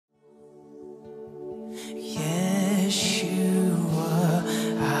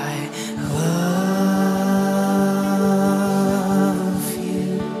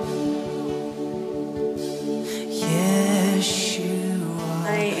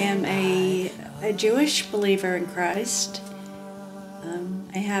am a Jewish believer in Christ.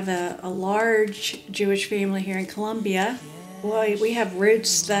 I have a large Jewish family here in Colombia. Well, we have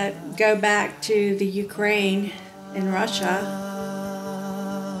roots that go back to the Ukraine and Russia.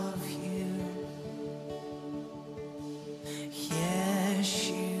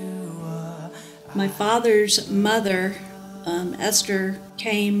 My father's mother, Esther,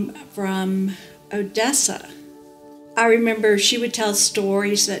 came from Odessa. I remember she would tell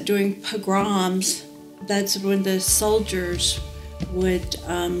stories that during pogroms, that's when the soldiers would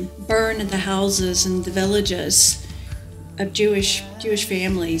burn the houses and the villages of Jewish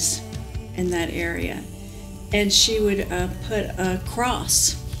families in that area. And she would put a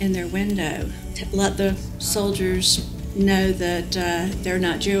cross in their window to let the soldiers know that they're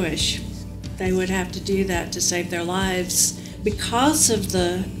not Jewish. They would have to do that to save their lives. Because of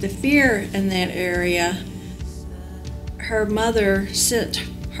the fear in that area, her mother sent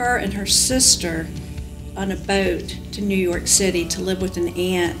her and her sister on a boat to New York City to live with an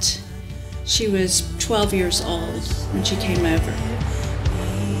aunt. She was 12 years old when she came over.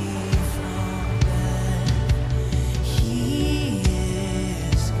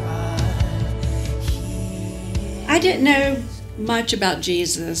 I didn't know much about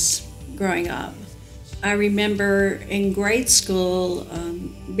Jesus growing up. I remember in grade school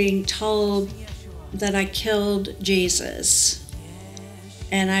being told that I killed Jesus.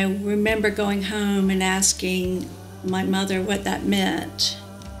 And I remember going home and asking my mother what that meant.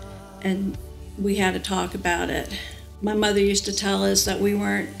 And we had a talk about it. My mother used to tell us that we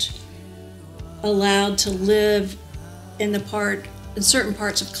weren't allowed to live in certain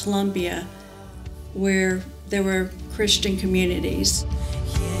parts of Colombia where there were Christian communities.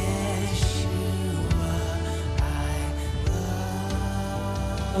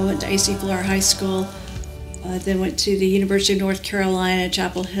 I went to A.C. Flora High School, then went to the University of North Carolina,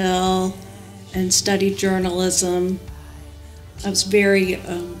 Chapel Hill, and studied journalism. I was very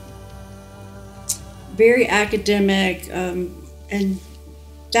academic, and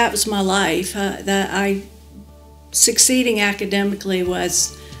that was my life. Succeeding academically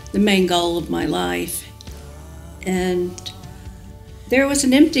was the main goal of my life, and there was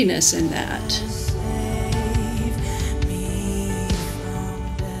an emptiness in that.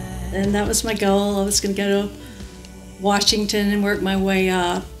 And that was my goal. I was going to go to Washington and work my way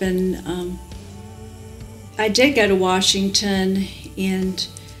up. And I did go to Washington and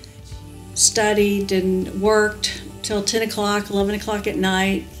studied and worked till 10 o'clock, 11 o'clock at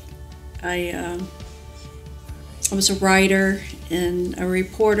night. I was a writer and a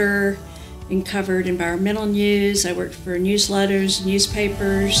reporter and covered environmental news. I worked for newsletters,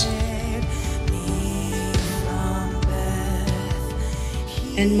 newspapers.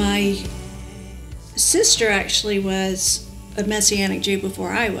 And my sister actually was a Messianic Jew before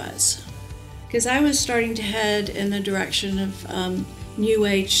I was, because I was starting to head in the direction of New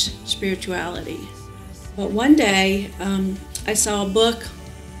Age spirituality. But one day I saw a book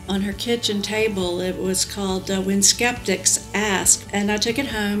on her kitchen table. It was called When Skeptics Ask, and I took it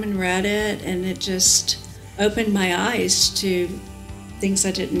home and read it, and it just opened my eyes to things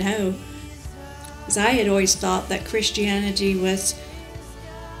I didn't know. Because I had always thought that Christianity was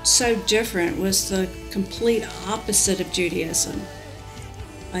so different, was the complete opposite of Judaism.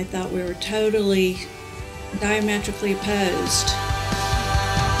 I thought we were totally diametrically opposed.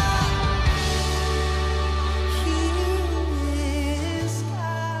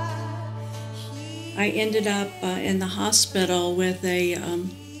 I ended up in the hospital with a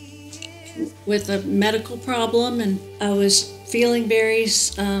medical problem, and I was feeling very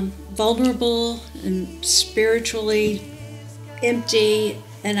vulnerable and spiritually empty.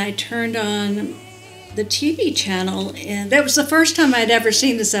 And I turned on the TV channel, and that was the first time I'd ever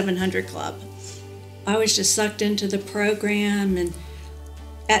seen the 700 Club. I was just sucked into the program, and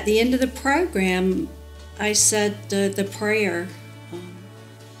at the end of the program, I said the prayer,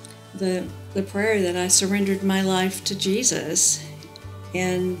 the prayer that I surrendered my life to Jesus.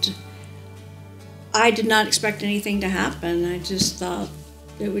 And I did not expect anything to happen. I just thought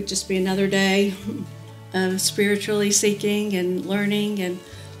it would just be another day of spiritually seeking and learning, and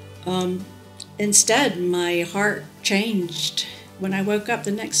instead my heart changed. When I woke up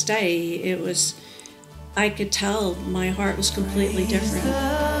the next day, I could tell my heart was completely different.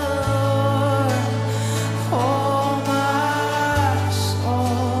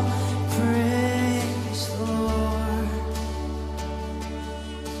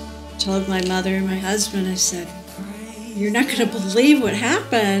 I told my mother and my husband, I said, "You're not going to believe what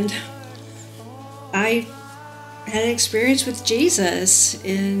happened. I had an experience with Jesus,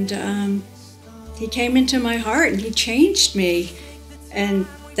 and he came into my heart and he changed me." And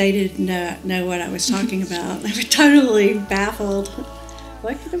they did not know what I was talking about. They were totally baffled.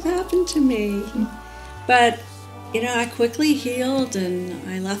 What could have happened to me? But, I quickly healed, and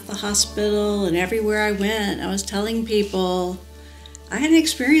I left the hospital, and everywhere I went, I was telling people, I had an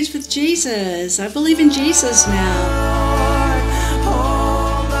experience with Jesus. I believe in Jesus now.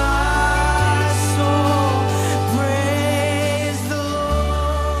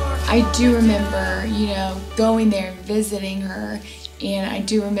 I do remember, going there and visiting her, and I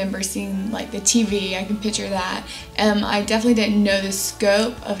do remember seeing like the TV. I can picture that. I definitely didn't know the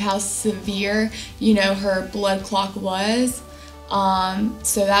scope of how severe, her blood clot was.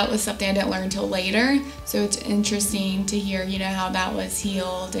 So that was something I didn't learn until later. So it's interesting to hear, how that was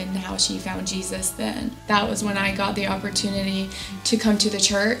healed and how she found Jesus then. That was when I got the opportunity to come to the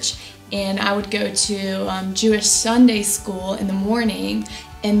church, and I would go to Jewish Sunday school in the morning,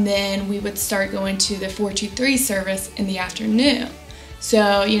 and then we would start going to the 423 service in the afternoon.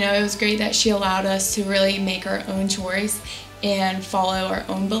 So, it was great that she allowed us to really make our own choice and follow our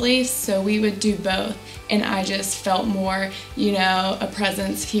own beliefs. So we would do both. And I just felt more, a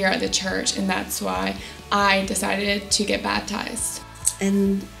presence here at the church. And that's why I decided to get baptized.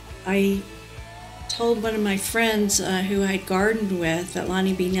 And I told one of my friends who I gardened with at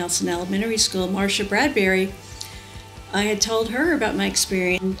Lonnie B. Nelson Elementary School, Marcia Bradbury, I had told her about my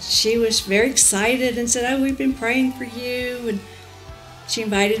experience. And she was very excited and said, "Oh, we've been praying for you." And she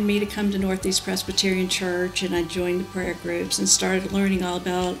invited me to come to Northeast Presbyterian Church, and I joined the prayer groups and started learning all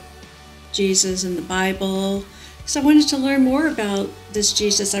about Jesus and the Bible. So I wanted to learn more about this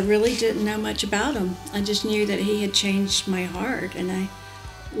Jesus. I really didn't know much about him. I just knew that he had changed my heart. And I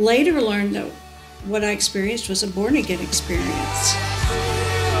later learned that what I experienced was a born-again experience.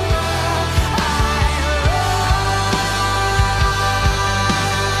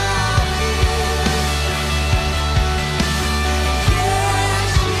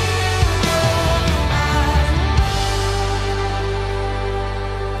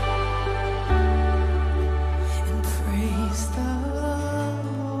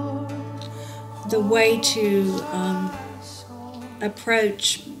 The way to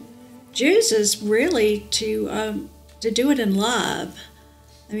approach Jews is really to do it in love.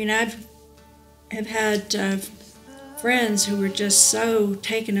 I mean, have had friends who were just so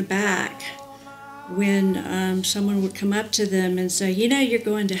taken aback when someone would come up to them and say, "You're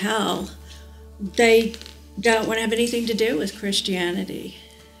going to hell." They don't want to have anything to do with Christianity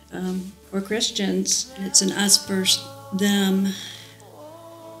or Christians. It's an us versus them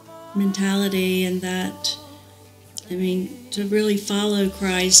mentality, and that, to really follow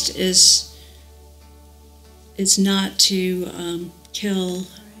Christ is not to kill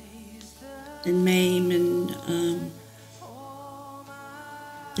and maim and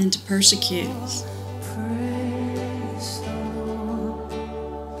to persecute.